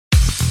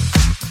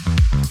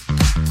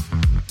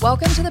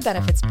Welcome to the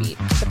Benefits Beat,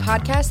 the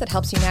podcast that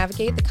helps you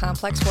navigate the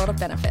complex world of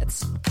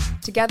benefits.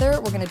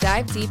 Together, we're going to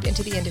dive deep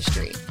into the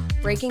industry,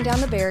 breaking down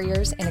the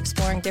barriers and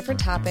exploring different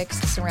topics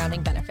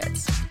surrounding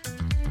benefits.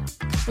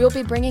 We will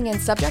be bringing in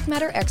subject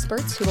matter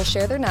experts who will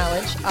share their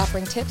knowledge,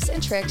 offering tips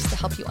and tricks to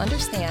help you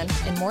understand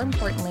and, more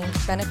importantly,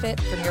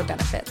 benefit from your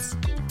benefits.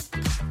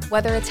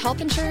 Whether it's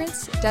health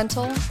insurance,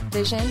 dental,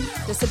 vision,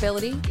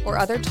 disability, or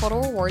other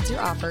total rewards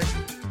you're offered,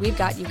 we've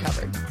got you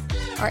covered.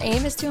 Our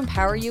aim is to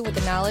empower you with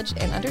the knowledge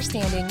and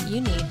understanding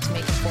you need to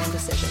make informed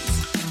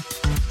decisions.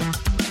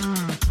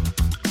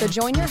 So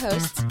join your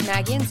hosts,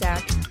 Maggie and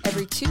Zach,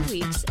 every 2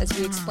 weeks as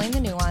we explain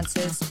the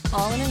nuances,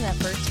 all in an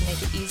effort to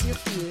make it easier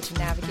for you to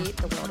navigate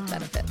the world of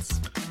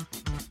benefits.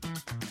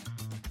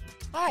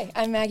 Hi,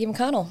 I'm Maggie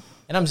McConnell.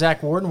 And I'm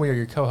Zach Warden. We are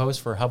your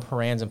co-hosts for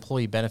HORAN's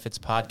Employee Benefits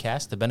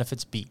Podcast, The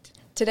Benefits Beat.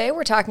 Today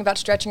we're talking about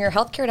stretching your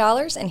healthcare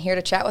dollars, and here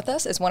to chat with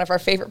us is one of our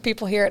favorite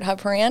people here at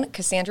HORAN,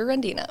 Cassandra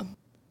Rendina.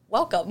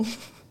 Welcome.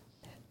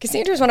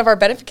 Cassandra is one of our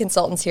benefit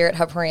consultants here at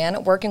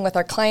HORAN, working with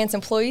our clients'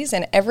 employees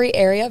in every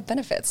area of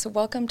benefits. So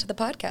welcome to the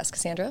podcast,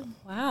 Cassandra.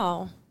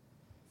 Wow.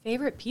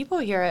 Favorite people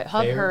here at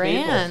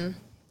HORAN.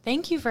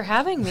 Thank you for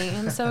having me.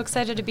 I'm so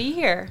excited to be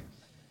here.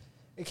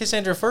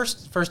 Cassandra,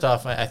 first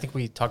off, I think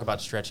we talk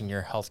about stretching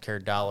your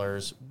healthcare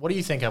dollars. What do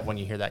you think of when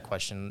you hear that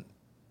question?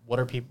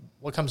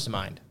 What comes to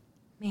mind?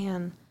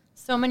 Man,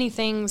 so many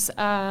things.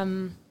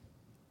 I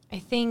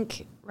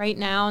think right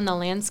now in the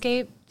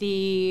landscape,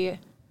 the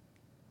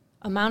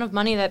amount of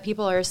money that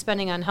people are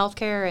spending on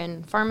healthcare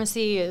and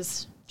pharmacy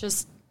is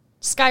just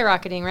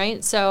skyrocketing,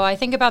 right? So I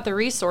think about the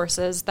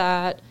resources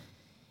that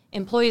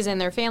employees and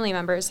their family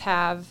members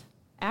have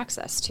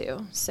access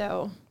to.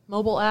 So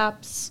mobile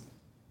apps,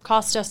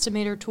 cost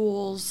estimator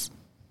tools,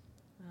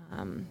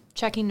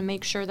 checking to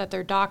make sure that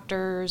their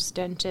doctors,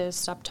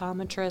 dentists,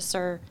 optometrists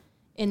are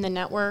in the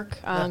network,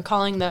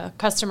 calling the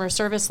customer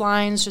service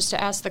lines just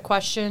to ask the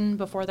question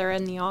before they're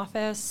in the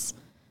office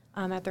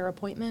at their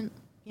appointment.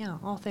 Yeah,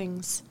 all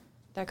things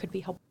that could be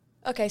helpful.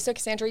 Okay, so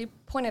Cassandra, you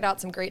pointed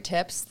out some great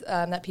tips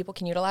that people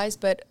can utilize,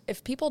 but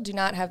if people do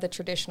not have the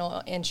traditional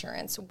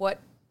insurance, what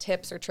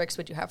tips or tricks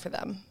would you have for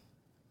them?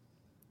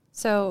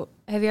 So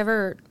have you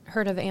ever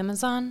heard of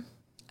Amazon?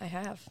 I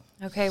have.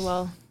 Okay,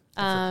 well,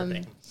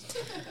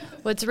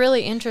 what's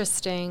really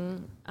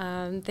interesting,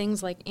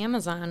 things like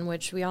Amazon,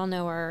 which we all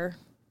know are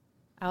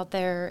out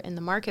there in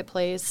the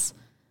marketplace,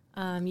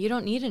 you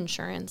don't need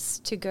insurance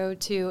to go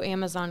to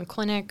Amazon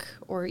Clinic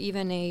or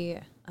even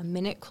a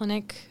Minute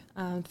Clinic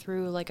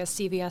through like a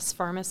CVS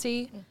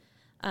pharmacy.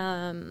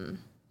 And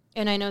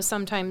I know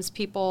sometimes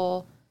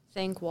people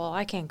think, well,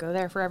 I can't go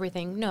there for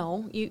everything.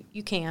 No,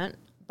 you can't.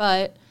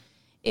 But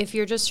if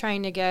you're just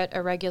trying to get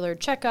a regular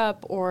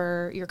checkup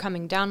or you're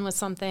coming down with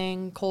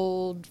something,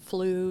 cold,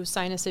 flu,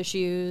 sinus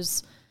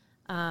issues,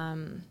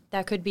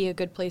 that could be a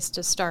good place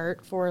to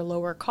start for a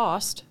lower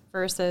cost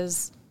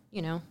versus,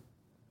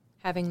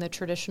 having the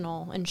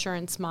traditional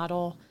insurance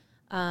model.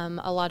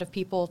 A lot of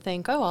people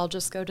think, I'll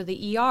just go to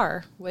the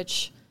ER,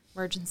 which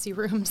emergency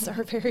rooms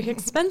are very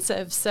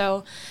expensive.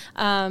 So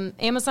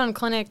Amazon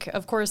Clinic,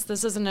 of course,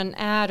 this isn't an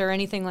ad or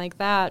anything like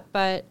that,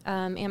 but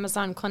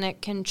Amazon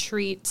Clinic can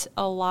treat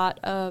a lot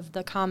of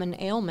the common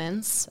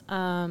ailments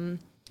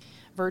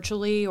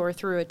virtually or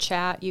through a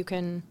chat. You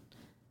can,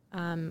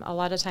 a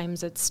lot of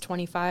times it's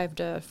 $25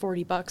 to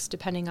 $40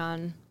 depending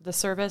on the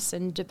service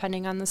and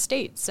depending on the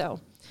state. So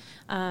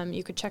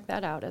you could check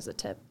that out as a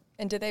tip.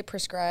 And do they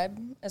prescribe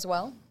as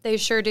well? They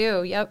sure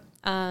do, yep.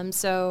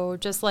 So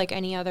just like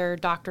any other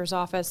doctor's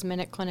office,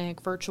 Minute Clinic,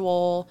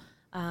 virtual,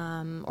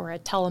 or a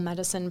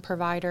telemedicine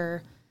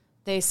provider,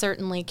 they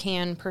certainly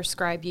can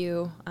prescribe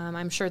you.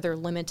 I'm sure they're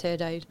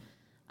limited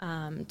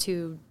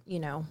to,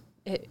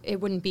 it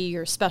wouldn't be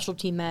your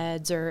specialty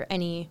meds or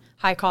any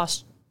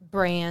high-cost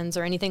brands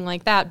or anything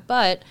like that,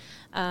 but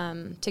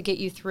to get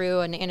you through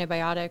an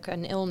antibiotic,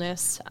 an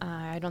illness,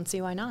 I don't see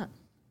why not.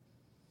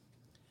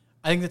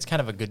 I think that's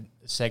kind of a good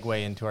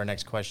segue into our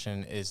next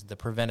question is the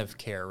preventive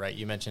care, right?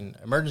 You mentioned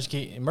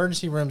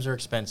emergency rooms are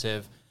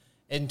expensive.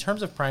 In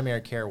terms of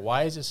primary care,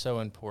 why is it so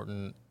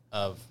important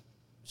of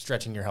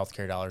stretching your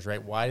healthcare dollars,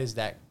 right? Why does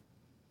that,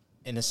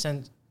 in a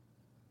sense,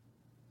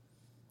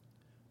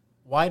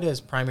 why does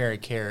primary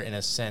care, in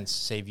a sense,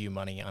 save you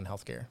money on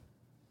healthcare?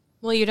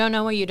 Well, you don't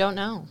know what you don't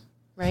know,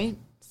 right?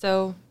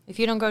 So if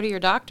you don't go to your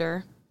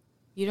doctor,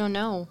 you don't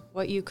know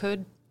what you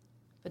could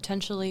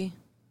potentially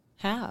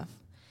have.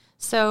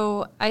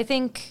 So I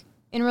think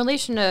in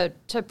relation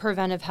to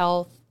preventive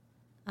health,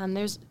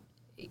 there's,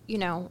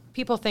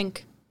 people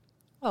think,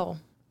 I'm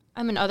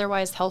an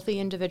otherwise healthy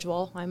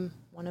individual. I'm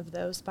one of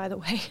those, by the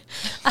way.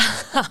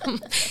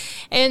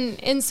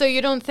 And so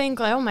you don't think,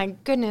 like, oh, my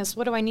goodness,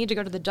 what do I need to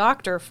go to the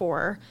doctor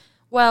for?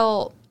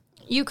 Well,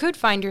 you could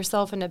find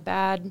yourself in a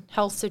bad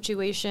health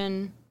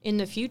situation in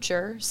the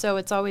future, so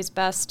it's always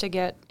best to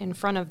get in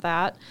front of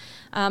that.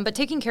 But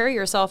taking care of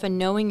yourself and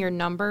knowing your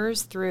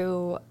numbers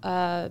through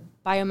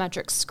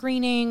biometric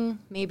screening,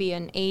 maybe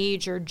an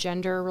age or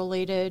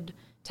gender-related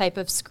type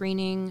of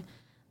screening,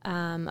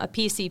 A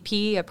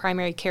PCP, a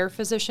primary care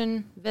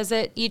physician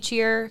visit each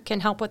year can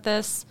help with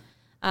this.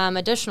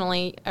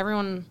 Additionally,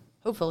 everyone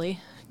hopefully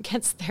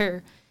gets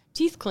their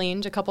teeth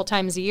cleaned a couple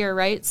times a year,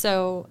 right?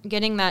 So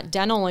getting that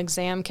dental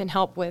exam can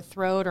help with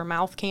throat or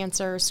mouth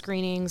cancer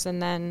screenings,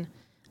 and then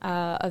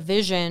a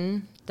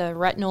vision, the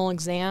retinal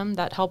exam,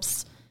 that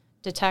helps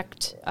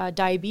detect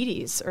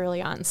diabetes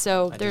early on.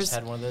 So I just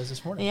had one of those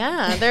this morning.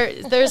 Yeah,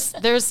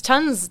 there's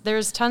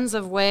tons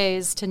of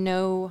ways to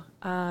know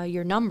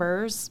your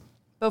numbers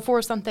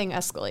before something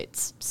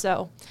escalates.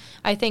 So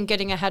I think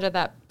getting ahead of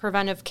that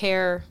preventive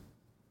care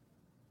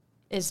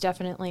is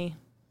definitely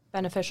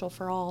beneficial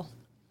for all.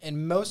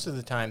 And most of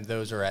the time,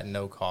 those are at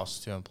no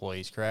cost to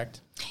employees,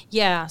 correct?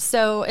 Yeah,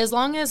 so as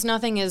long as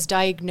nothing is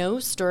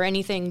diagnosed or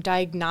anything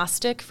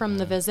diagnostic from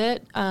the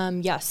visit,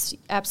 yes,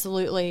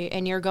 absolutely.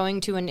 And you're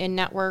going to an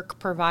in-network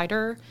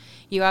provider,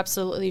 you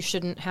absolutely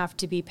shouldn't have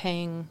to be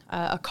paying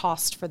a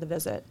cost for the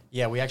visit.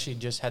 Yeah, we actually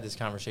just had this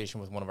conversation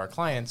with one of our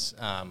clients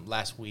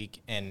last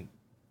week, and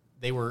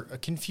they were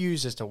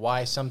confused as to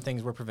why some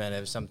things were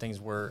preventive, some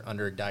things were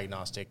under a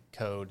diagnostic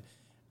code.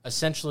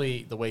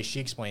 Essentially, the way she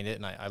explained it,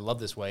 and I love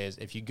this way, is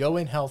if you go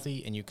in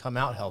healthy and you come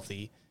out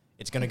healthy,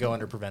 it's going to go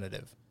under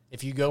preventative.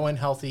 If you go in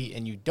healthy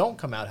and you don't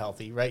come out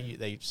healthy, right,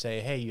 they say,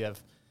 hey, you have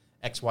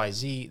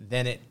XYZ,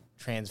 then it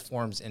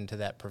transforms into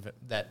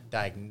that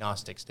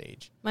diagnostic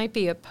stage. Might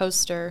be a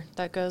poster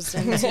that goes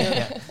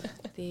into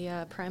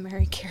the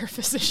primary care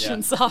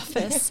physician's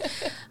office.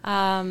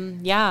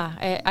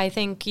 I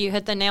think you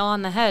hit the nail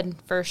on the head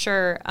for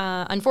sure.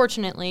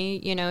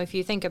 Unfortunately, if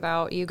you think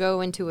about, you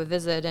go into a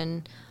visit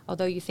and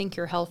although you think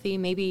you're healthy,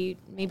 maybe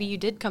you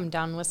did come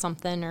down with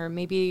something, or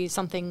maybe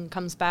something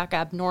comes back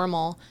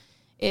abnormal.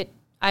 If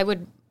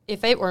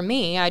it were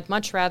me, I'd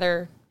much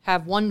rather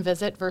have one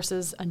visit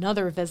versus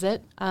another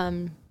visit.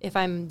 If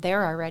I'm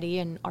there already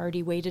and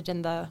already waited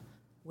in the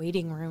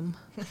waiting room,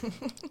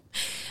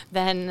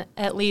 then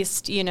at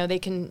least, they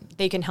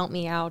can help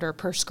me out or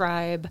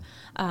prescribe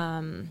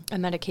a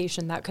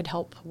medication that could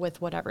help with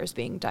whatever is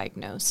being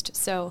diagnosed.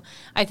 So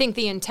I think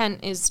the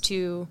intent is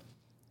to,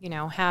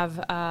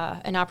 have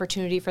an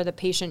opportunity for the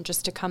patient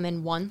just to come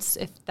in once,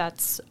 if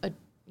that's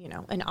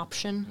an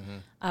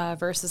option,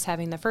 versus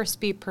having the first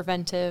be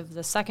preventive,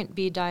 the second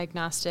be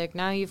diagnostic.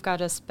 Now you've got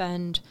to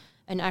spend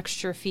an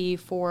extra fee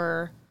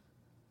for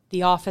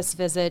the office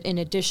visit in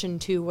addition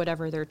to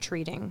whatever they're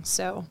treating.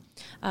 So,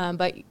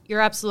 but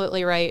you're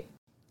absolutely right.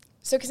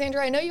 So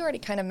Cassandra, I know you already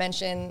kind of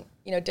mentioned,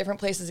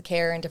 different places of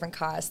care and different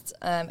costs.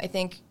 I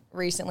think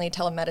recently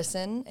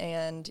telemedicine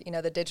and,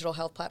 the digital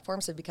health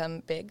platforms have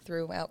become big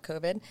throughout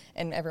COVID,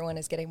 and everyone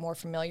is getting more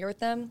familiar with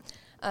them.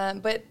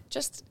 But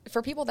just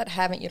for people that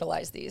haven't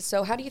utilized these,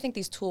 so how do you think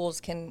these tools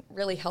can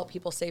really help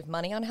people save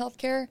money on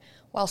healthcare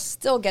while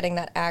still getting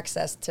that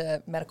access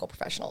to medical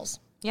professionals?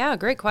 Yeah,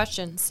 great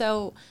question.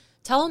 So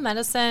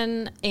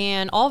telemedicine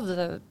and all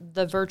of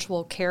the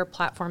virtual care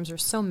platforms,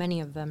 there's so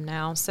many of them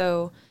now.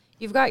 So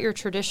you've got your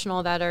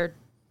traditional that are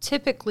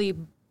typically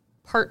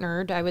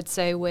partnered, I would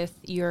say, with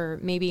your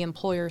maybe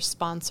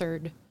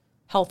employer-sponsored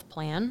health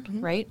plan,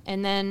 right?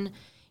 And then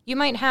you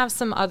might have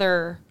some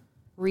other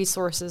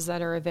resources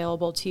that are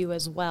available to you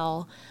as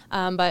well.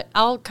 But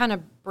I'll kind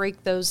of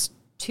break those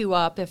two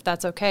up if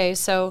that's okay.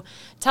 So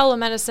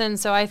telemedicine,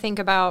 so I think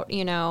about,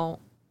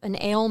 an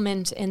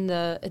ailment in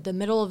the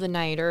middle of the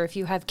night, or if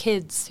you have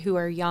kids who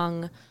are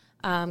young,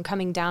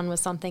 coming down with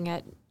something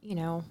at,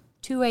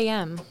 2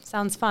 a.m.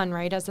 Sounds fun,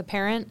 right? As a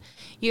parent,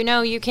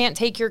 you can't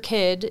take your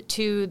kid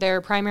to their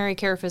primary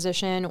care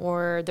physician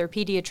or their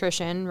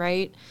pediatrician,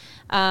 right?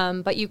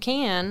 But you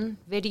can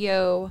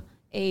video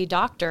a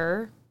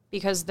doctor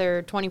because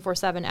they're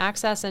 24/7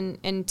 access,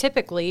 and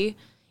typically,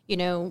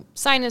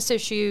 sinus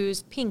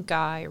issues, pink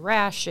eye,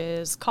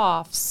 rashes,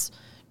 coughs,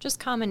 just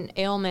common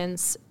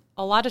ailments,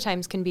 a lot of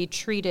times can be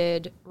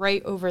treated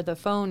right over the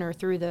phone or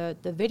through the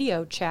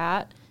video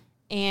chat,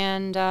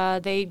 and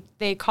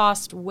they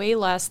cost way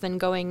less than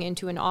going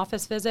into an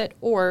office visit,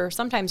 or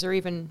sometimes they're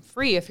even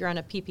free if you're on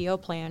a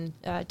PPO plan.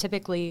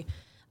 Typically,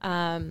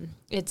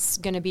 it's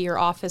going to be your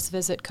office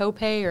visit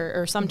copay,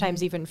 or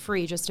sometimes even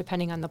free, just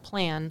depending on the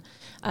plan.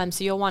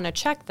 So you'll want to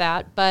check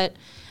that. But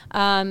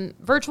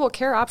virtual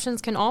care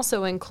options can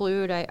also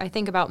include, I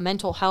think about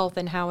mental health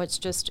and how it's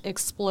just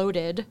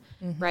exploded,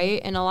 right?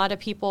 And a lot of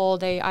people,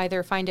 they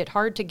either find it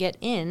hard to get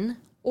in,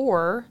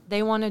 or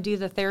they want to do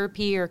the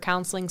therapy or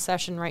counseling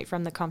session right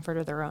from the comfort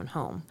of their own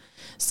home.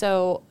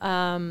 So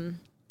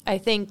I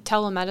think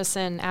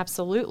telemedicine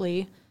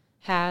absolutely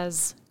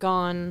has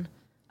gone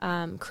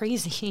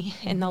crazy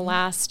in the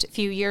last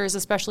few years,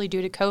 especially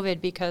due to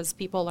COVID, because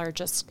people are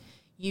just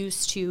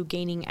used to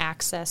gaining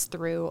access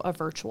through a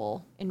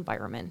virtual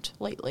environment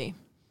lately.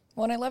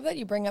 Well, and I love that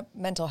you bring up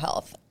mental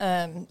health.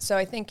 So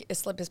I think,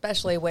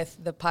 especially with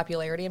the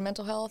popularity in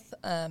mental health,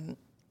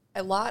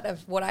 a lot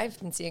of what I've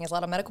been seeing is a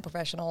lot of medical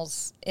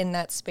professionals in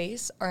that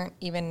space aren't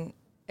even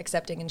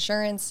accepting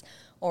insurance,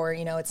 or,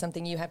 it's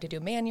something you have to do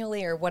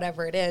manually or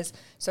whatever it is.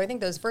 So I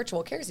think those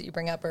virtual cares that you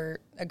bring up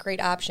are a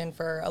great option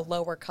for a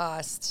lower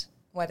cost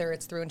whether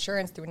it's through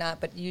insurance, through not,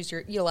 but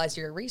utilize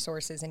your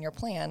resources in your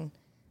plan,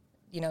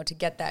 to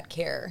get that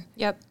care.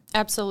 Yep,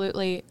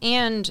 absolutely.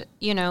 And,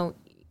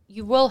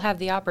 you will have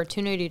the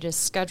opportunity to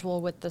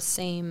schedule with the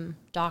same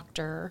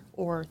doctor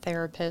or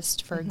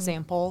therapist, for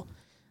example.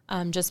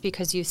 Just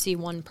because you see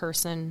one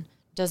person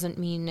doesn't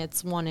mean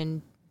it's one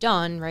and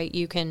done, right?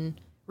 You can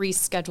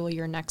reschedule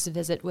your next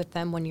visit with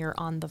them when you're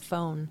on the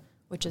phone,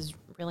 which is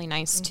really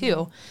nice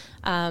too.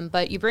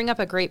 But you bring up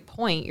a great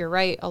point. You're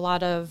right. A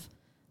lot of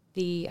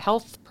the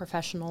health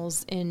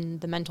professionals in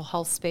the mental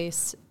health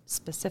space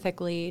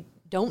specifically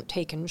don't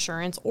take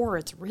insurance, or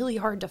it's really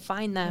hard to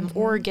find them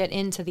or get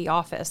into the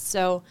office.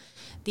 So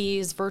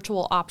these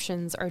virtual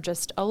options are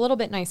just a little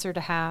bit nicer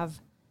to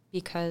have,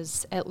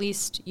 because at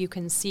least you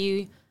can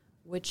see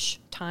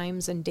which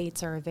times and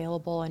dates are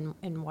available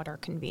and what are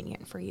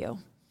convenient for you.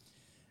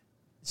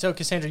 So,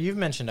 Cassandra, you've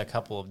mentioned a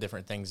couple of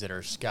different things that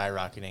are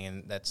skyrocketing,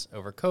 and that's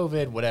over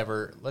COVID,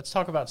 whatever. Let's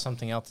talk about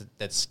something else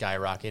that's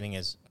skyrocketing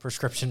is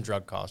prescription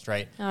drug cost,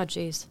 right? Oh,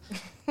 geez.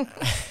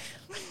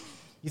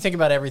 You think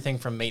about everything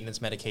from maintenance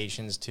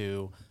medications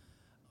to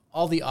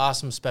all the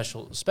awesome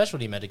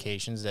specialty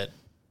medications that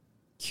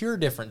cure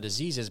different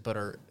diseases but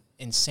are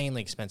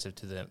insanely expensive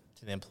to the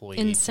employee.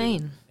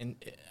 Insane.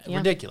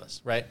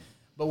 Ridiculous, right?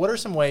 But what are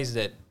some ways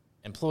that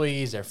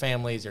employees, their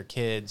families, their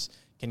kids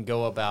can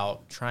go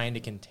about trying to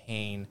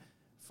contain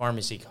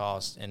pharmacy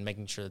costs and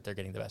making sure that they're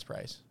getting the best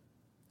price?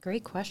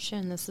 Great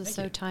question. This is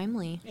Thank you.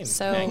 timely.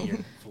 Maggie, you're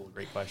full of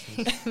great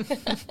questions.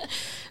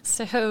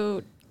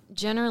 So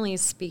generally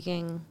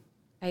speaking,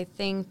 I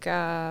think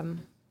the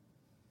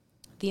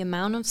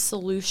amount of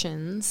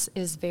solutions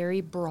is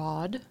very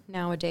broad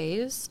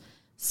nowadays.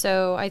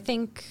 So I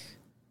think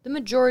the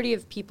majority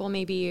of people,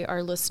 maybe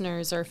our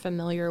listeners, are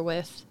familiar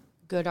with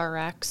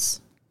GoodRx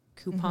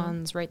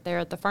coupons right there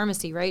at the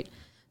pharmacy, right?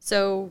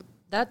 So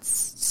that's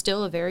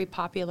still a very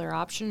popular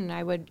option, and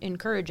I would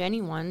encourage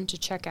anyone to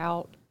check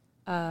out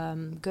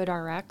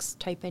GoodRx,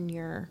 type in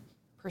your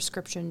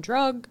prescription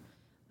drug,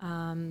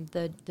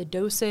 the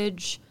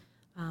dosage,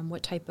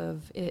 what type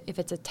of, if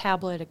it's a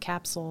tablet, a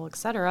capsule, et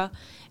cetera,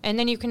 and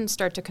then you can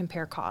start to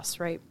compare costs,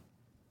 right?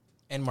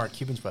 And Mark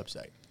Cuban's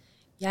website.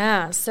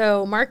 Yeah,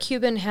 so Mark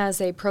Cuban has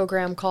a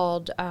program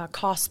called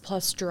Cost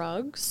Plus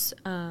Drugs,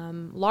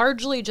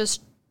 largely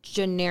just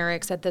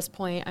generics at this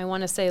point. I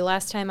want to say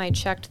last time I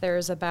checked,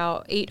 there's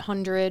about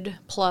 800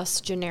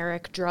 plus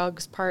generic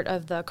drugs part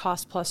of the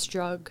Cost Plus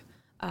Drug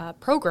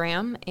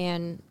program,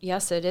 and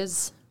yes, it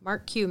is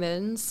Mark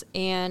Cuban's,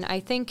 and I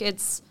think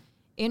it's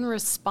in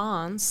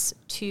response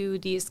to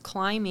these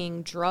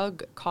climbing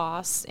drug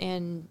costs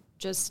and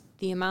just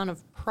the amount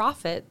of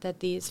profit that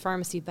these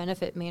pharmacy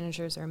benefit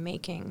managers are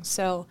making.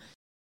 So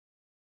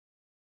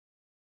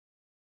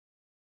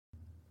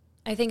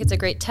I think it's a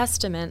great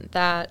testament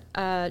that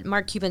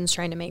Mark Cuban's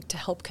trying to make to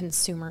help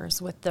consumers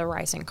with the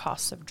rising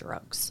costs of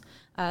drugs.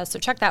 So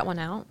check that one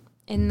out.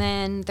 And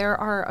then there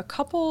are a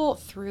couple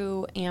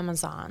through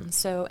Amazon.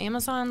 So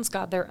Amazon's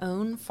got their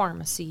own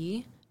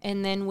pharmacy,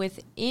 and then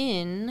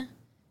within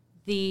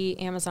the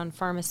Amazon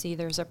pharmacy,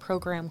 there's a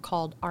program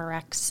called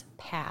RX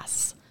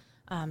Pass.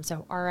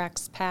 So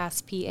RX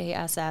Pass,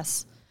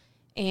 PASS.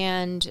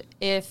 And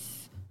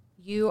if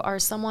you are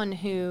someone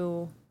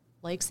who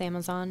likes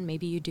Amazon,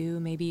 maybe you do,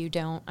 maybe you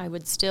don't, I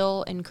would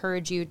still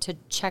encourage you to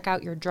check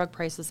out your drug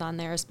prices on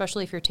there,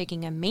 especially if you're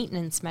taking a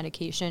maintenance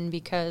medication,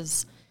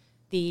 because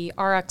the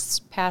RX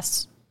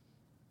Pass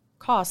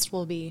cost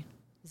will be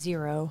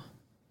 $0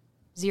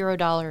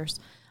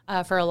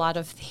 for a lot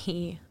of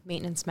the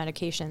maintenance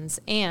medications.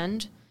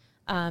 And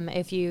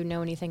if you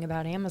know anything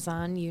about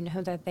Amazon, you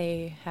know that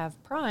they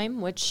have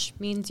Prime, which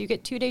means you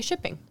get 2-day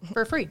shipping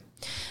for free.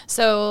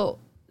 So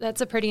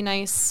that's a pretty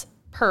nice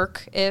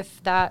perk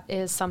if that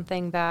is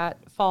something that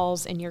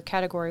falls in your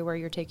category where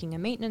you're taking a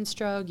maintenance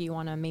drug, you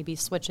want to maybe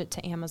switch it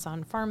to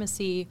Amazon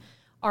Pharmacy.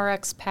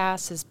 RX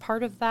Pass is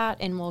part of that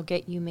and will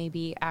get you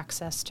maybe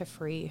access to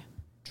free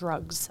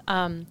drugs.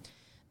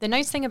 The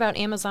nice thing about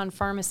Amazon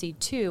Pharmacy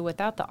too,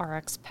 without the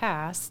RX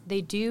Pass, they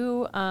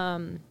do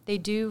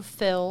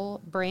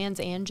fill brands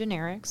and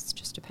generics,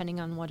 just depending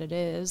on what it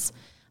is.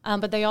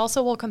 But they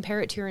also will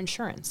compare it to your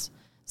insurance.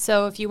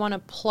 So if you want to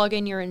plug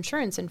in your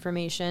insurance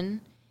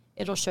information,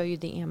 it'll show you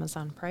the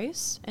Amazon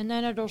price, and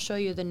then it'll show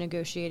you the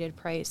negotiated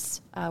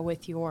price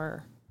with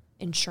your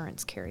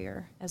insurance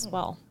carrier as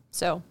well.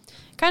 So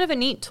kind of a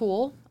neat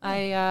tool.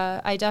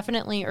 I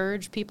definitely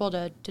urge people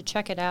to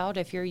check it out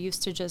if you're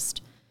used to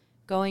just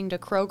going to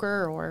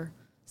Kroger or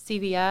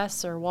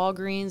CVS or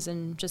Walgreens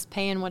and just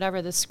paying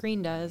whatever the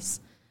screen does.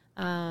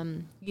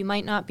 You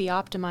might not be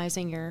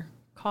optimizing your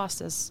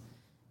costs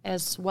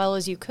as well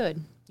as you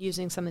could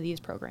using some of these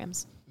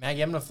programs.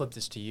 Maggie, I'm going to flip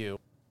this to you.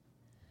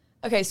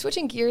 Okay,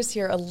 switching gears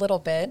here a little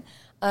bit.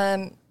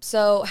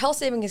 So health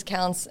savings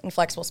accounts and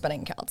flexible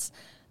spending accounts.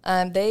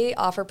 They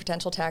offer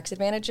potential tax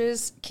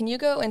advantages. Can you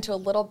go into a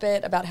little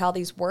bit about how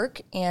these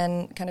work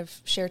and kind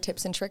of share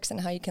tips and tricks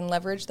and how you can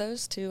leverage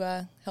those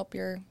to help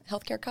your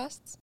healthcare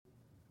costs?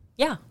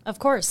 Yeah, of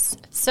course.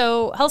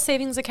 So health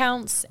savings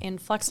accounts and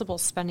flexible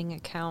spending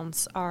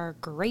accounts are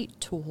great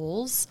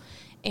tools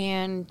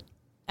and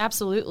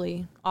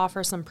absolutely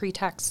offer some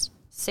pre-tax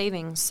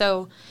savings.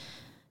 So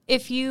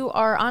if you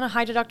are on a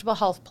high deductible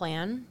health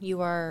plan,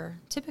 you are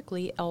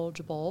typically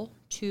eligible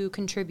to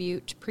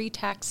contribute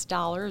pre-tax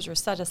dollars or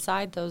set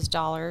aside those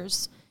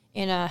dollars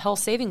in a health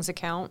savings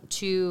account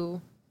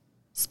to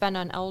spend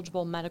on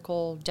eligible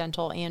medical,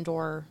 dental, and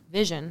or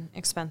vision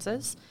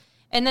expenses.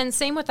 And then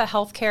same with a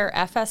healthcare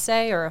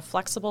FSA or a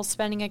flexible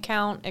spending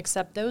account,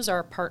 except those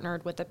are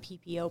partnered with a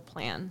PPO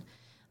plan.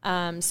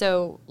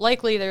 So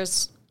likely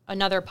there's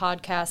another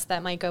podcast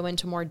that might go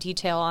into more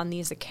detail on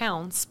these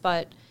accounts,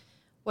 but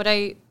what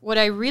I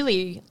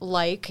really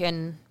like,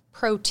 and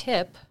pro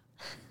tip,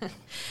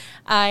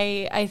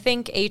 I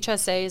think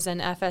HSAs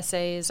and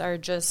FSAs are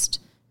just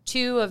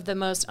two of the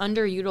most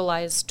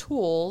underutilized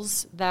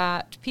tools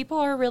that people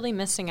are really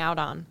missing out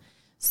on.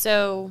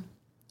 So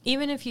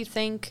even if you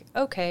think,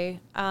 okay,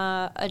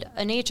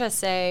 an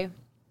HSA,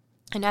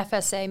 an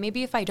FSA,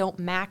 maybe if I don't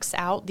max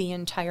out the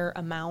entire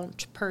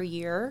amount per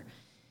year,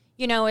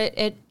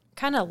 it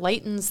kind of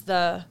lightens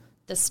the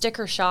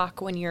sticker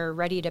shock when you're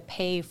ready to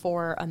pay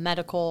for a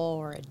medical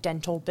or a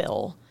dental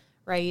bill,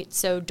 right?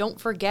 So don't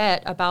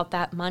forget about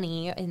that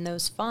money in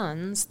those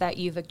funds that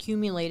you've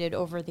accumulated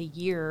over the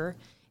year,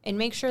 and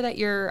make sure that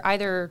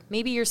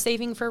maybe you're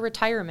saving for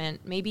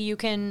retirement. Maybe you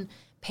can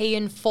pay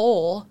in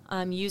full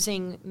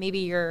using maybe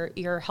your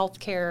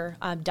healthcare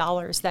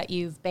dollars that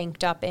you've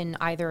banked up in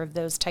either of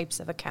those types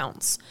of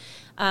accounts.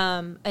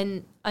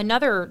 And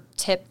another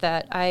tip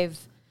that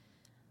I've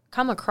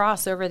come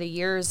across over the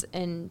years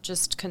in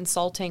just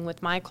consulting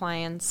with my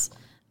clients,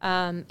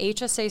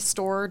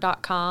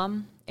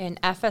 HSAstore.com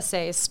and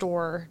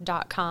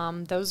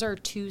FSAstore.com, those are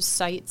two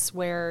sites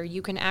where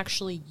you can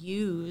actually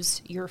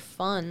use your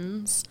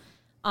funds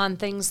on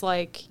things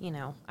like,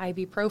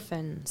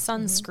 ibuprofen,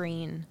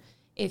 sunscreen.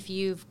 If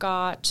you've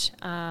got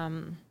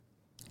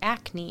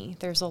acne,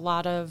 there's a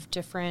lot of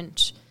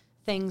different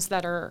things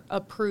that are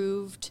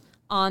approved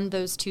on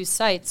those two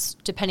sites,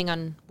 depending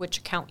on which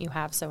account you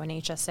have. So an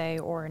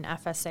HSA or an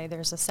FSA,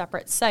 there's a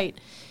separate site,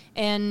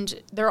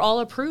 and they're all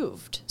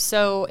approved.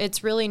 So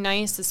it's really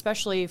nice,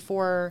 especially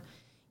for,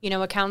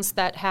 accounts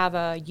that have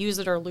a use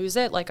it or lose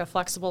it, like a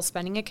flexible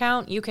spending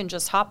account. You can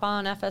just hop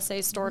on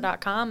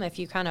FSAstore.com. If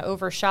you kind of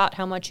overshot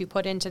how much you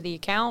put into the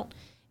account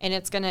and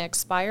it's going to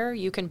expire,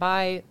 you can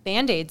buy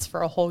Band-Aids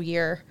for a whole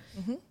year.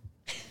 Mm-hmm.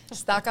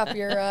 Stock up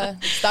your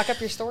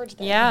storage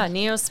there. Yeah,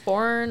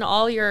 Neosporin,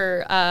 all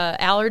your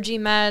allergy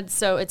meds.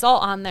 So it's all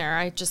on there.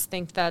 I just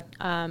think that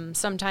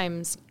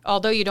sometimes,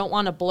 although you don't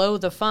want to blow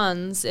the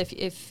funds,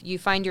 if you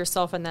find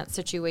yourself in that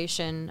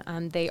situation,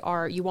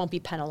 you won't be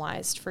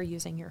penalized for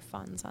using your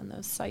funds on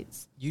those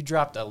sites. You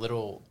dropped a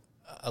little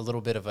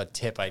bit of a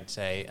tip, I'd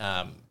say.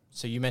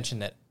 So you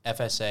mentioned that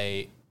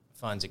FSA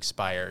funds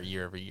expire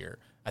year over year.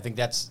 I think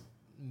that's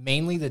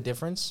mainly the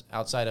difference,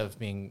 outside of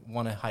being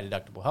one a high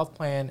deductible health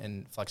plan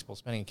and flexible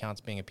spending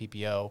accounts being a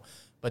PPO.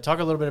 But talk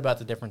a little bit about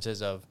the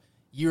differences of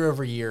year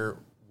over year.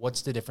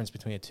 What's the difference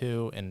between the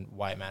two and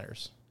why it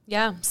matters?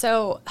 Yeah,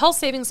 so health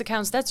savings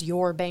accounts, that's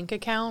your bank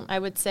account. I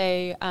would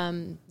say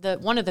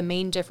one of the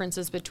main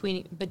differences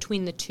between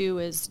the two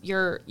is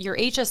your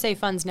HSA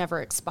funds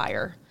never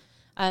expire.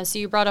 So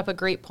you brought up a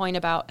great point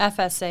about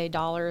FSA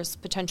dollars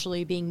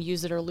potentially being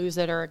use it or lose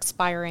it or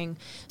expiring.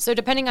 So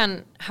depending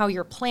on how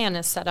your plan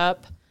is set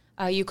up,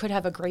 you could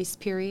have a grace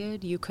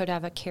period, you could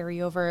have a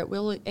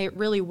carryover. It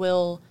really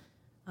will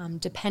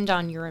depend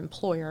on your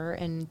employer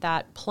and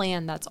that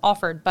plan that's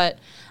offered. But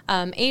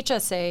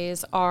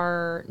HSAs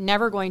are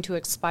never going to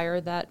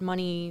expire. That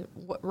money,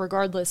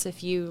 regardless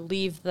if you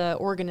leave the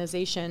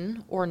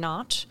organization or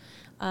not,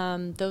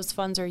 those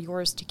funds are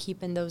yours to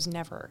keep, and those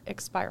never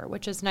expire,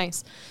 which is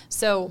nice.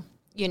 So,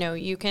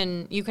 you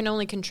can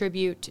only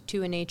contribute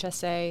to an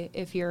HSA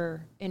if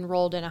you're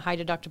enrolled in a high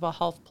deductible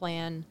health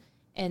plan.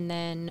 And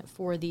then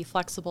for the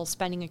flexible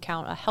spending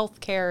account, a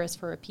healthcare is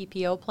for a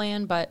PPO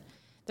plan, but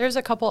there's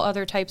a couple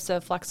other types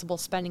of flexible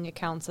spending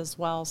accounts as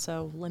well.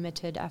 So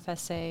limited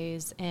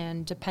FSAs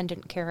and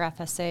dependent care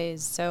FSAs.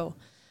 So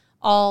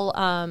all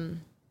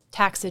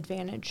tax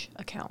advantage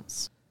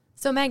accounts.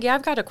 So Maggie,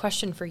 I've got a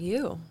question for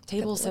you.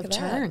 Tables have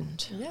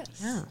turned. Yes.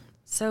 Yeah.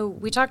 So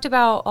we talked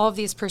about all of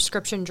these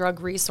prescription drug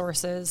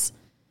resources.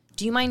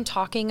 Do you mind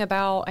talking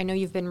about, I know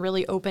you've been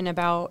really open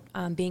about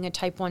being a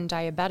type 1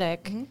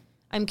 diabetic. Mm-hmm.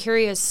 I'm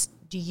curious,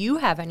 do you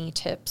have any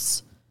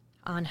tips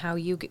on how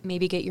you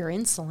maybe get your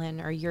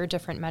insulin or your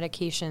different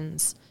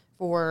medications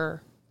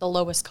for the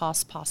lowest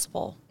cost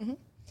possible? Mm-hmm.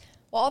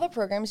 Well, all the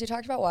programs you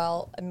talked about,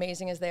 while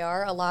amazing as they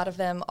are, a lot of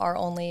them are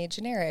only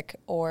generic,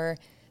 or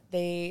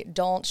they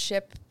don't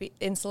ship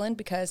insulin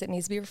because it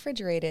needs to be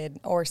refrigerated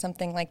or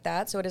something like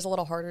that. So it is a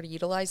little harder to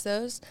utilize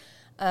those.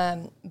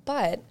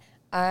 But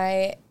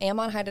I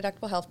am on a high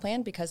deductible health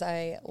plan because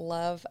I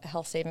love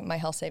my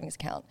health savings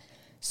account.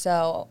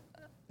 So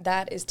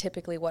that is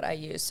typically what I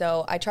use.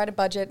 So I try to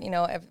budget,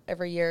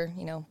 every year,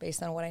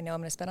 based on what I know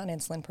I'm going to spend on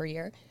insulin per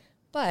year.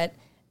 But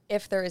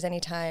if there is any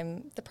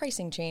time the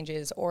pricing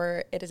changes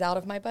or it is out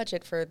of my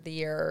budget for the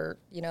year, or,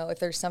 if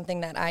there's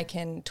something that I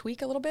can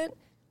tweak a little bit,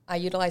 I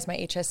utilize my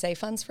HSA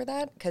funds for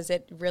that, because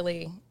it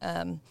really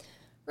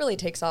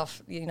takes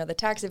off, the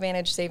tax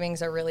advantage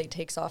savings really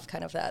takes off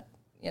kind of that,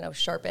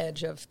 sharp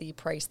edge of the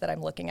price that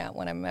I'm looking at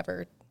when I'm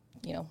ever,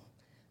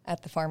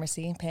 at the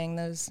pharmacy paying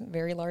those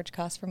very large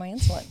costs for my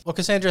insulin. Well,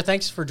 Cassandra,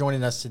 thanks for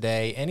joining us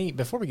today.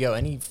 Before we go,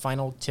 any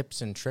final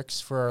tips and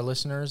tricks for our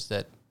listeners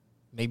that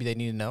maybe they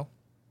need to know?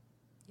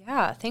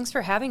 Yeah, thanks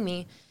for having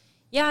me.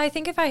 Yeah, I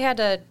think if I had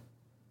to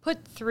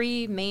put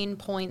 3 main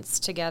points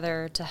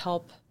together to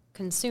help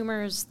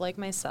consumers like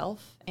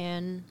myself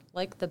and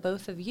like the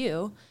both of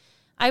you,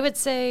 I would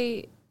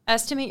say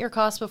estimate your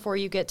costs before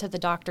you get to the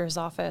doctor's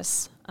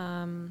office.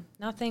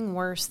 Nothing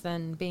worse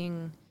than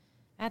being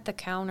at the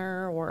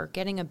counter or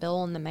getting a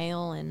bill in the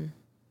mail and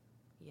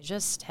you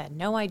just had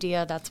no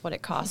idea that's what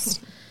it costs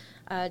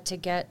to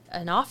get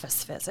an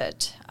office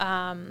visit.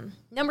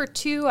 Number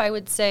 2, I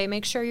would say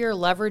make sure you're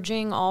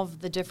leveraging all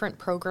of the different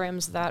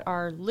programs that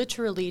are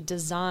literally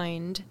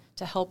designed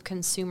to help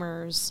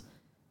consumers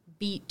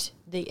beat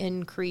the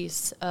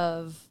increase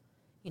of,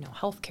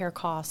 healthcare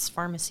costs,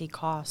 pharmacy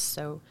costs.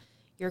 So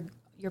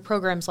your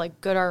programs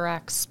like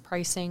GoodRx,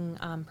 pricing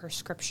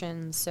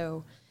prescriptions.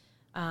 So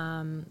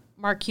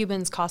Mark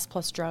Cuban's Cost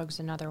Plus Drugs,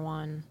 another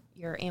one,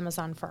 your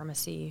Amazon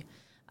Pharmacy.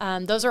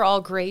 Those are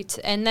all great.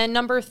 And then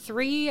number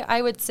 3,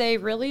 I would say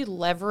really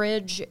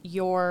leverage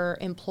your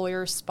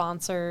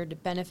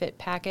employer-sponsored benefit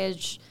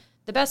package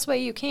the best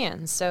way you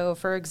can. So,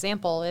 for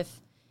example,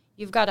 if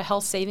you've got a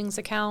health savings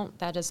account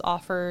that is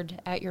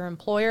offered at your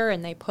employer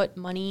and they put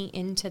money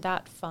into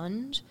that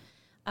fund,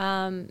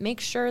 make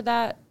sure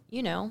that,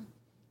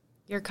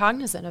 you're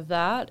cognizant of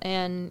that.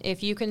 And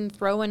if you can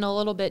throw in a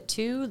little bit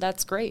too,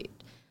 that's great.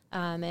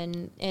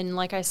 And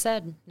like I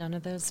said, none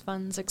of those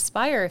funds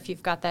expire if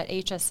you've got that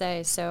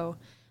HSA. So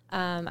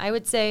I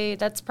would say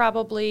those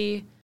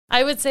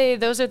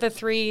are the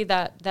 3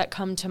 that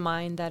come to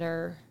mind that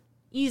are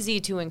easy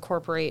to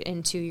incorporate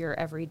into your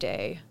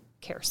everyday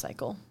care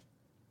cycle.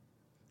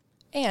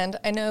 And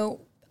I know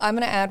I'm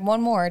going to add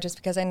one more just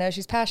because I know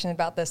she's passionate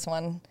about this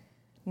one.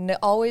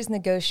 Always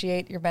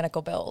negotiate your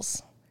medical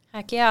bills.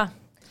 Heck yeah.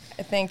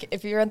 I think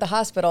if you're at the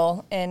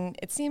hospital and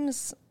it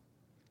seems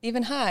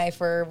even high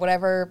for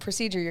whatever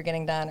procedure you're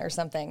getting done or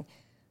something,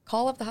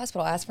 call up the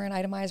hospital, ask for an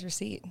itemized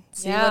receipt,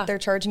 see what they're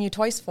charging you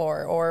twice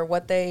for or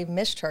what they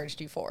mischarged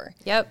you for.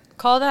 Yep.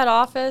 Call that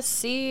office,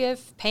 see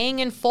if paying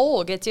in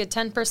full gets you a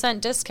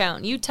 10%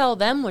 discount. You tell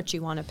them what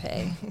you want to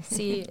pay.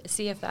 see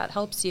if that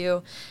helps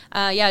you.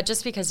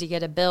 Just because you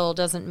get a bill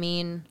doesn't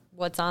mean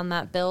what's on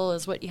that bill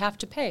is what you have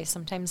to pay.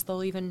 Sometimes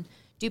they'll even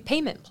do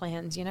payment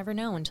plans. You never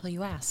know until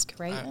you ask,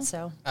 right?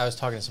 I was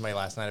talking to somebody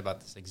last night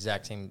about this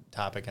exact same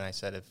topic, and I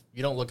said, if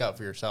you don't look out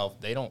for yourself,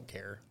 they don't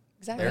care.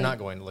 Exactly. They're not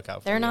going to look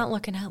out for you. They're not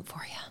looking out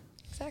for you.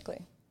 Exactly.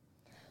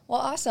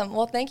 Well, awesome.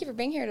 Well, thank you for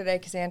being here today,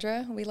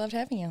 Cassandra. We loved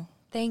having you.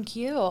 Thank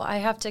you. I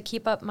have to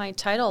keep up my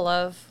title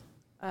of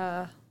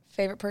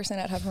favorite person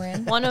at Hub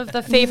HORAN. One of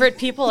the favorite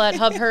people at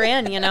Hub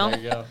HORAN, There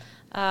you go.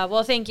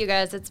 Well, thank you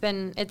guys. It's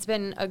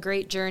been a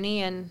great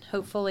journey, and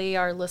hopefully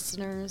our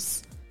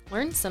listeners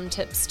learned some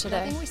tips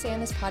today. Nothing we say in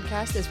this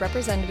podcast is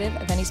representative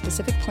of any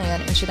specific plan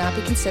and should not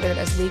be considered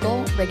as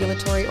legal,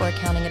 regulatory, or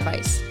accounting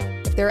advice.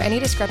 If there are any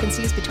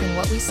discrepancies between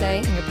what we say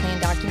and your plan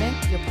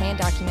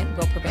document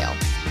will prevail.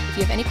 If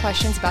you have any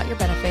questions about your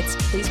benefits,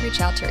 please reach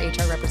out to your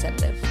HR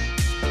representative.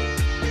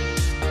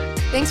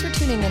 Thanks for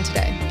tuning in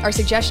today. Our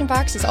suggestion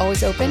box is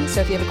always open,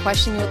 so if you have a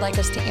question you would like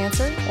us to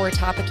answer or a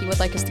topic you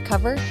would like us to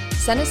cover,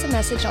 send us a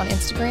message on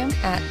Instagram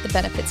at The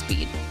Benefits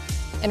Feed.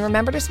 And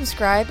remember to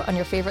subscribe on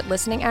your favorite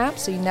listening app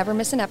so you never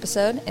miss an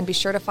episode, and be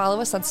sure to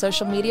follow us on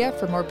social media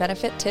for more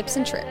benefit tips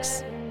and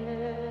tricks.